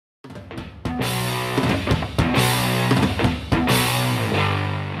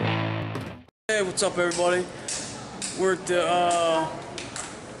Hey, what's up, everybody? We're at the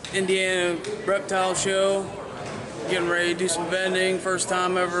Indiana Reptile Show, getting ready to do some vending. First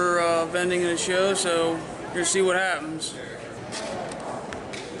time ever vending in a show, so we're gonna see what happens.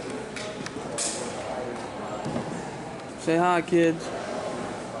 Say hi, kids.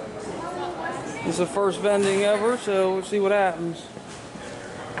 It's the first vending ever, so we'll see what happens.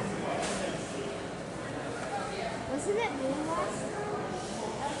 Wasn't it blue last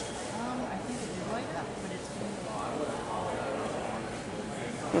time? I think it did like that, but it's blue.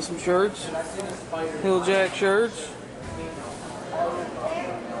 Got some shirts, Hill Jack shirts.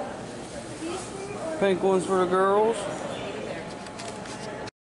 Pink ones for the girls.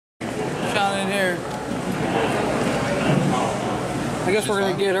 Shine in here. I guess we're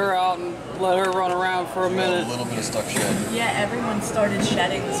gonna get her out and let her run around for a minute. A little bit of stuck shed. Yeah, everyone started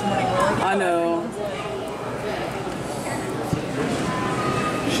shedding this morning. Really. I know.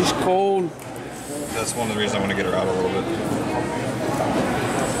 She's cold. That's one of the reasons I want to get her out a little bit.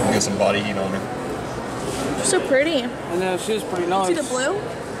 Get some body heat on her. You're so pretty. I know, she's pretty nice. See the blue?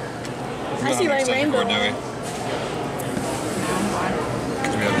 I see my rainbow. Because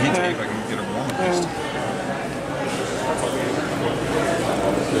we have heat tape, I can get her warm at least.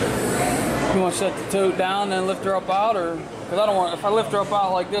 You want to set the tote down and then lift her up out, or because I don't want. If I lift her up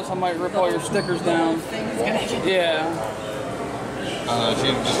out like this, I might rip all your stickers down. Yeah. She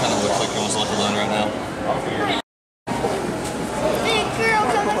just kind of looks like she wants to let alone right now. Big girl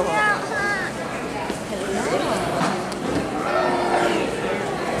coming out, huh?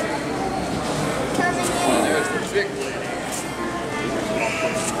 Coming in. There's the big lady.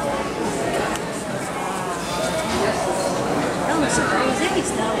 No, it's a crazy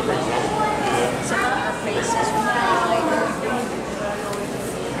stuff. It's about her faces from that light.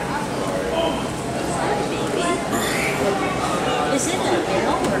 Is it a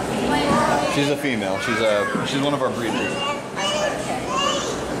male or a female? She's a female. She's one of our breeders.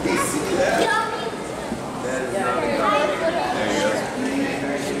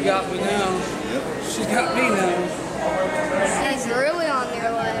 She got me now. She's got me now. She's really on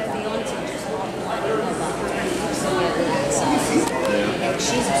their leg.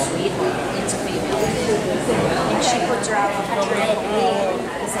 She's a sweetheart. It's a female. And she puts her out on the trampoline.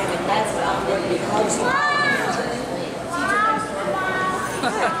 It's like a that's what because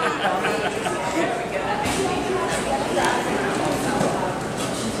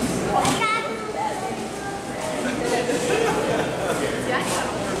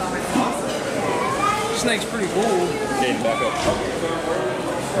Snake's pretty cool. Kate, back up.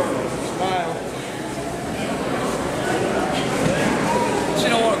 Smile. She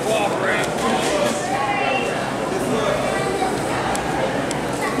don't want to cooperate.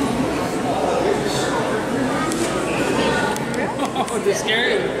 Oh, they're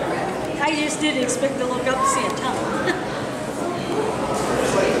scary. I just didn't expect to look up to see a tongue.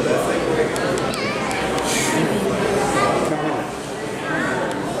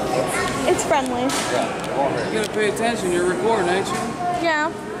 It's friendly. You gotta pay attention. You're recording, ain't you?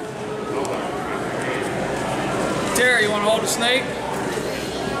 Yeah. Terry, you want to hold the snake?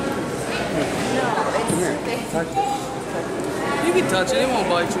 Come here. Touch it. You can touch it. It won't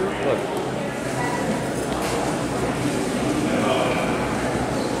bite you. Look.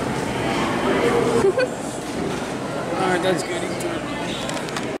 Alright, that's good. You can turn it.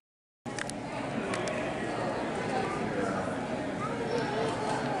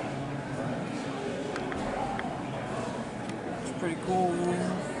 It's pretty cool,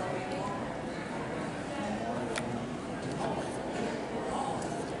 man.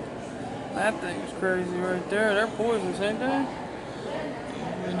 That thing's crazy right there. They're poisonous, ain't they? I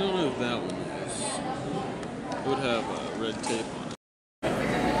don't know if that one is. It would have red tape on it.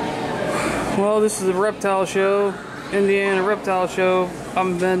 Well, this is a reptile show, Indiana Reptile Show.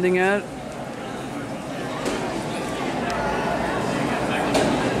 I'm vending at.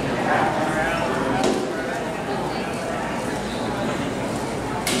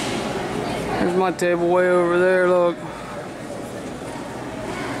 There's my table way over there, look.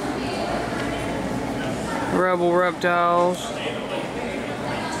 Rebel reptiles.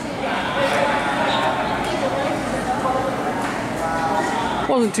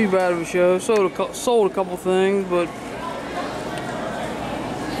 Wasn't too bad of a show. Sold a couple things, but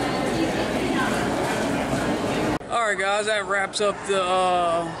alright guys, that wraps up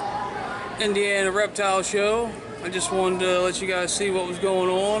the Indiana Reptile Show. I just wanted to let you guys see what was going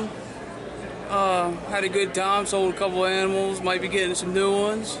on. Had a good time, sold a couple animals, might be getting some new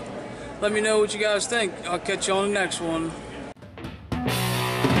ones. Let me know what you guys think. I'll catch you on the next one.